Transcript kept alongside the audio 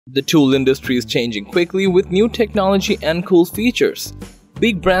The tool industry is changing quickly with new technology and cool features.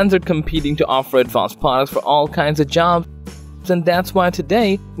 Big brands are competing to offer advanced products for all kinds of jobs, and that's why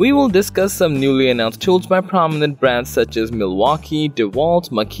today we will discuss some newly announced tools by prominent brands such as Milwaukee,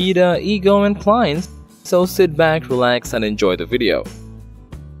 Dewalt, Makita, Ego, and Klein. So sit back, relax, and enjoy the video.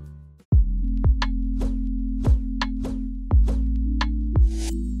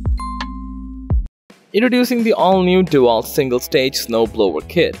 Introducing the all-new Dewalt single-stage snowblower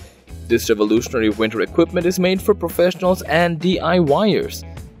kit. This revolutionary winter equipment is made for professionals and DIYers.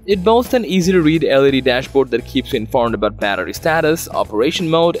 It boasts an easy-to-read LED dashboard that keeps you informed about battery status, operation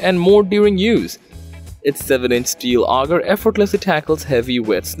mode, and more during use. Its 7-inch steel auger effortlessly tackles heavy,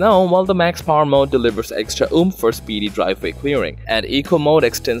 wet snow, while the max power mode delivers extra oomph for speedy driveway clearing, and eco mode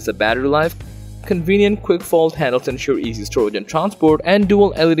extends the battery life. Convenient quick fold handles ensure easy storage and transport, and dual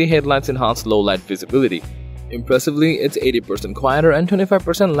LED headlights enhance low-light visibility. Impressively, it's 80% quieter and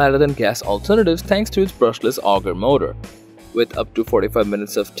 25% lighter than gas alternatives thanks to its brushless auger motor. With up to 45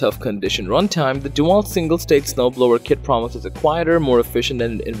 minutes of tough condition runtime, the Dewalt single-stage snowblower kit promises a quieter, more efficient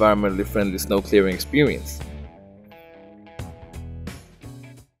and environmentally friendly snow clearing experience.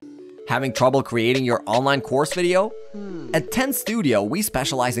 Having trouble creating your online course video? At 10 Studio, we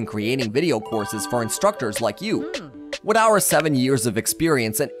specialize in creating video courses for instructors like you. With our 7 years of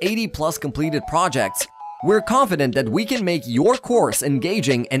experience and 80+ completed projects, we're confident that we can make your course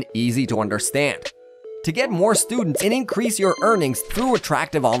engaging and easy to understand. To get more students and increase your earnings through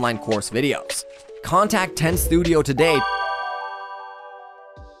attractive online course videos, contact 10 Studio today.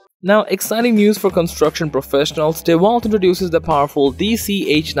 Now, exciting news for construction professionals. Dewalt introduces the powerful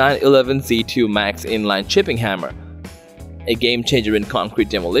DC-H911Z2 Max inline chipping hammer, a game changer in concrete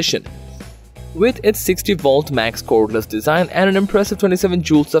demolition. With its 60-volt max cordless design and an impressive 27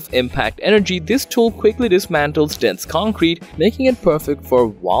 joules of impact energy, this tool quickly dismantles dense concrete, making it perfect for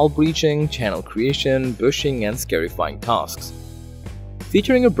wall breaching, channel creation, bushing, and scarifying tasks.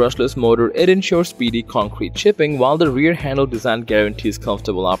 Featuring a brushless motor, it ensures speedy concrete chipping, while the rear handle design guarantees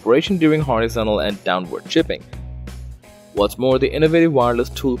comfortable operation during horizontal and downward chipping. What's more, the innovative wireless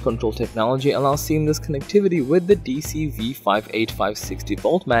tool control technology allows seamless connectivity with the DC V585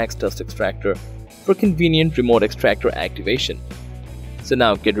 60-volt max dust extractor for convenient remote extractor activation. So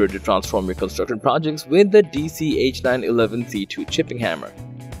now get ready to transform your construction projects with the DC-H911Z2 chipping hammer.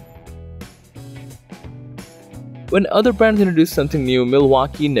 When other brands introduce something new,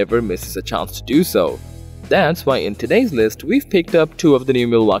 Milwaukee never misses a chance to do so. That's why in today's list, we've picked up 2 of the new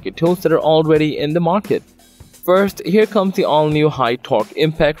Milwaukee tools that are already in the market. First, here comes the all-new high-torque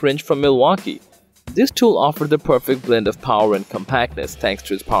impact wrench from Milwaukee. This tool offers the perfect blend of power and compactness thanks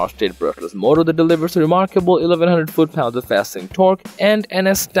to its power-state brushless motor that delivers a remarkable 1100 foot-pounds of fastening torque and an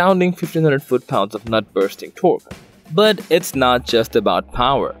astounding 1500 foot-pounds of nut-bursting torque. But it's not just about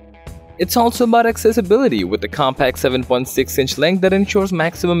power. It's also about accessibility with a compact 7.6-inch length that ensures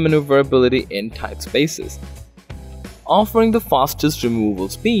maximum maneuverability in tight spaces. Offering the fastest removal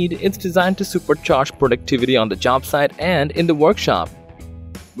speed, it's designed to supercharge productivity on the job site and in the workshop.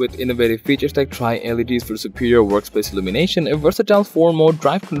 With innovative features like tri-LEDs for superior workspace illumination, a versatile 4-mode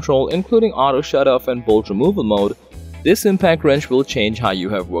drive control including auto shut-off and bolt removal mode, this impact wrench will change how you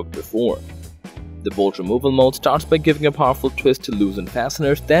have worked before. The bolt removal mode starts by giving a powerful twist to loosen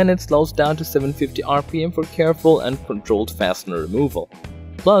fasteners, then it slows down to 750 RPM for careful and controlled fastener removal.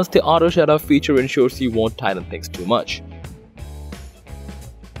 Plus, the auto shut-off feature ensures you won't tighten things too much.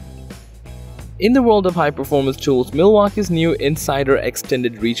 In the world of high-performance tools, Milwaukee's new Insider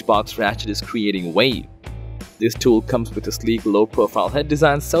Extended Reach Box Ratchet is creating wave. This tool comes with a sleek, low-profile head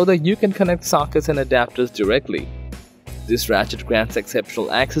design so that you can connect sockets and adapters directly. This ratchet grants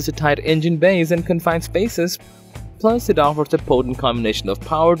exceptional access to tight engine bays and confined spaces, plus it offers a potent combination of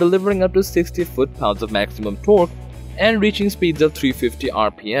power delivering up to 60 foot-pounds of maximum torque and reaching speeds of 350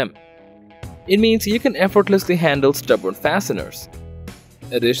 RPM. It means you can effortlessly handle stubborn fasteners.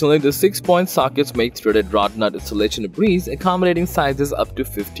 Additionally, the 6-point sockets make threaded rod nut installation a breeze, accommodating sizes up to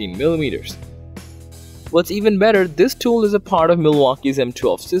 15 mm. What's even better, this tool is a part of Milwaukee's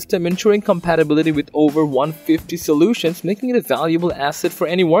M12 system, ensuring compatibility with over 150 solutions, making it a valuable asset for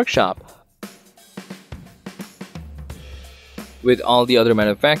any workshop. With all the other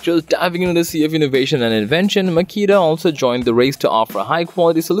manufacturers diving into the sea of innovation and invention, Makita also joined the race to offer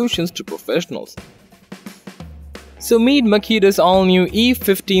high-quality solutions to professionals. So meet Makita's all-new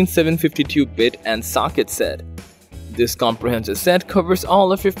E15 752-bit and socket set. This comprehensive set covers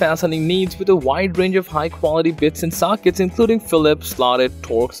all of your fastening needs with a wide range of high-quality bits and sockets including Phillips, slotted,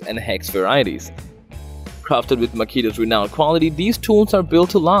 Torx, and hex varieties. Crafted with Makita's renowned quality, these tools are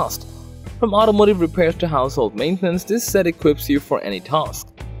built to last. From automotive repairs to household maintenance, this set equips you for any task.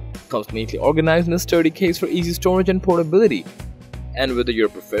 comes neatly organized in a sturdy case for easy storage and portability. And whether you're a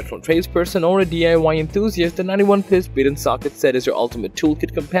professional tradesperson or a DIY enthusiast, the 91-piece bead-in socket set is your ultimate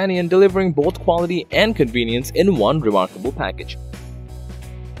toolkit companion, delivering both quality and convenience in one remarkable package.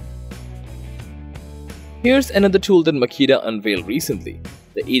 Here's another tool that Makita unveiled recently.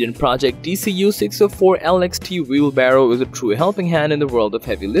 The Eden Project DCU604 LXT wheelbarrow is a true helping hand in the world of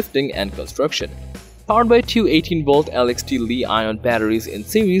heavy lifting and construction. Powered by two 18-volt LXT Li-ion batteries in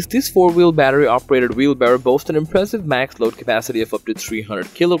series, this four-wheel battery-operated wheelbarrow boasts an impressive max load capacity of up to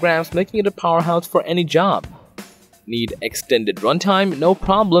 300 kilograms, making it a powerhouse for any job. Need extended runtime? No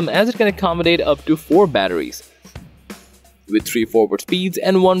problem, as it can accommodate up to 4 batteries. With 3 forward speeds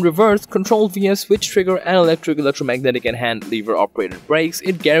and 1 reverse, controlled via switch trigger and electric, electromagnetic and hand lever operated brakes,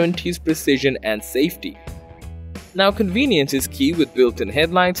 it guarantees precision and safety. Now, convenience is key with built-in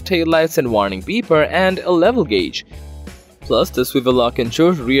headlights, taillights and warning beeper and a level gauge. Plus, the swivel lock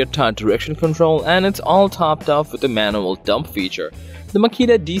ensures rear tire direction control, and it's all topped off with a manual dump feature. The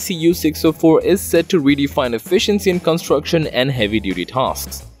Makita DCU604 is set to redefine efficiency in construction and heavy-duty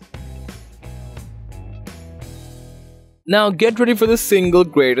tasks. Now get ready for the single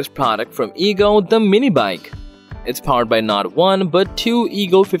greatest product from Ego, the mini bike. It's powered by not one but two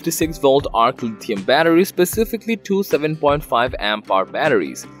Eagle 56-volt arc lithium batteries, specifically two 7.5 amp-hour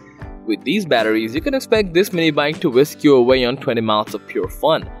batteries. With these batteries, you can expect this mini bike to whisk you away on 20 miles of pure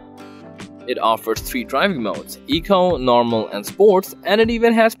fun. It offers 3 driving modes: Eco, Normal and Sports, and it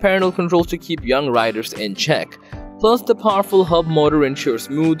even has parental controls to keep young riders in check. Plus, the powerful hub motor ensures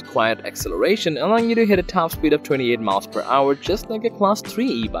smooth, quiet acceleration, allowing you to hit a top speed of 28 miles per hour just like a Class 3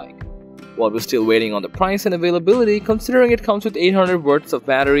 e-bike. While we're still waiting on the price and availability, considering it comes with 800 watts of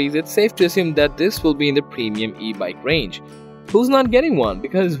batteries, it's safe to assume that this will be in the premium e-bike range. Who's not getting one?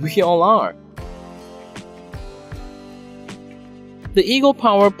 Because we all are. The Eagle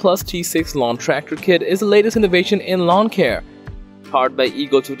Power Plus T6 Lawn Tractor Kit is the latest innovation in lawn care. Powered by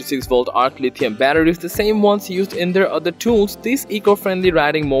Eagle 56-volt arc lithium batteries, the same ones used in their other tools, this eco-friendly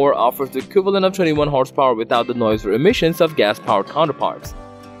riding mower offers the equivalent of 21 horsepower without the noise or emissions of gas-powered counterparts.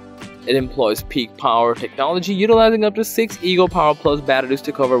 It employs peak power technology, utilizing up to 6 Eagle Power Plus batteries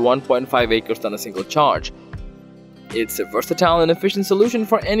to cover 1.5 acres on a single charge. It's a versatile and efficient solution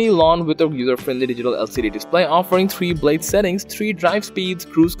for any lawn with a user-friendly digital LCD display offering 3 blade settings, 3 drive speeds,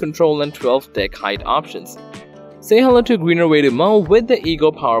 cruise control and 12 deck height options. Say hello to a greener way to mow with the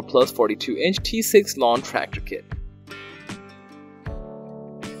Eagle Power Plus 42-inch T6 Lawn Tractor Kit.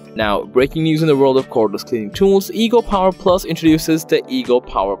 Now, breaking news in the world of cordless cleaning tools, Eagle Power Plus introduces the Eagle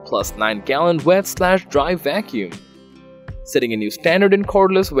Power Plus 9-gallon wet/dry vacuum, setting a new standard in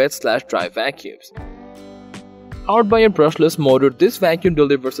cordless wet/dry vacuums. Powered by a brushless motor, this vacuum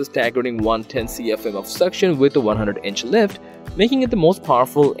delivers a staggering 110 CFM of suction with a 100-inch lift, making it the most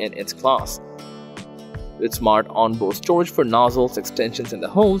powerful in its class. With smart onboard storage for nozzles, extensions, and the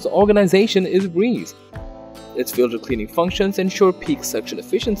hose, organization is a breeze. Its filter cleaning functions ensure peak suction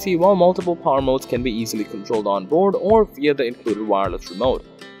efficiency, while multiple power modes can be easily controlled on board or via the included wireless remote.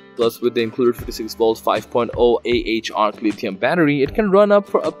 Plus, with the included 56-volt 5.0 AH arc lithium battery, it can run up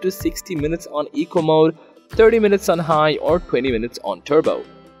for up to 60 minutes on eco mode, 30 minutes on high, or 20 minutes on turbo.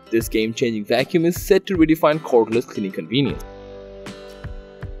 This game-changing vacuum is set to redefine cordless cleaning convenience.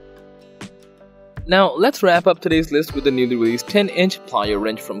 Now, let's wrap up today's list with the newly released 10-inch plier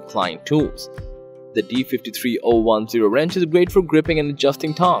wrench from Klein Tools. The D53010 wrench is great for gripping and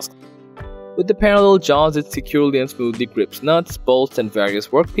adjusting tasks. With the parallel jaws, it securely and smoothly grips nuts, bolts, and various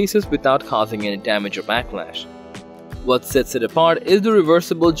workpieces without causing any damage or backlash. What sets it apart is the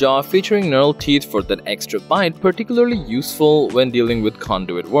reversible jaw featuring knurled teeth for that extra bite, particularly useful when dealing with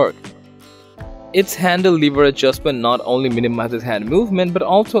conduit work. Its handle lever adjustment not only minimizes hand movement but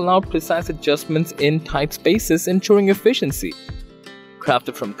also allows precise adjustments in tight spaces, ensuring efficiency.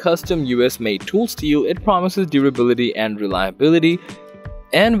 Crafted from custom US-made tool steel, it promises durability and reliability,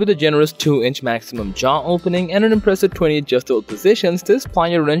 and with a generous 2-inch maximum jaw opening and an impressive 20 adjustable positions, this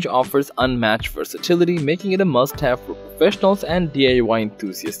plier wrench offers unmatched versatility, making it a must-have for professionals and DIY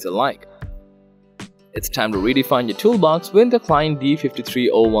enthusiasts alike. It's time to redefine your toolbox with the Klein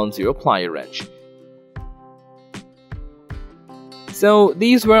D53010 plier wrench. So,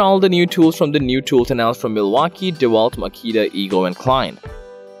 these were all the new tools from the new tools announced from Milwaukee, Dewalt, Makita, Ego, and Klein.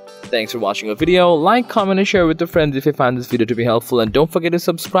 Thanks for watching our video. Like, comment, and share with your friends if you found this video to be helpful, and don't forget to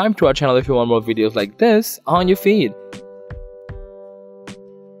subscribe to our channel if you want more videos like this on your feed.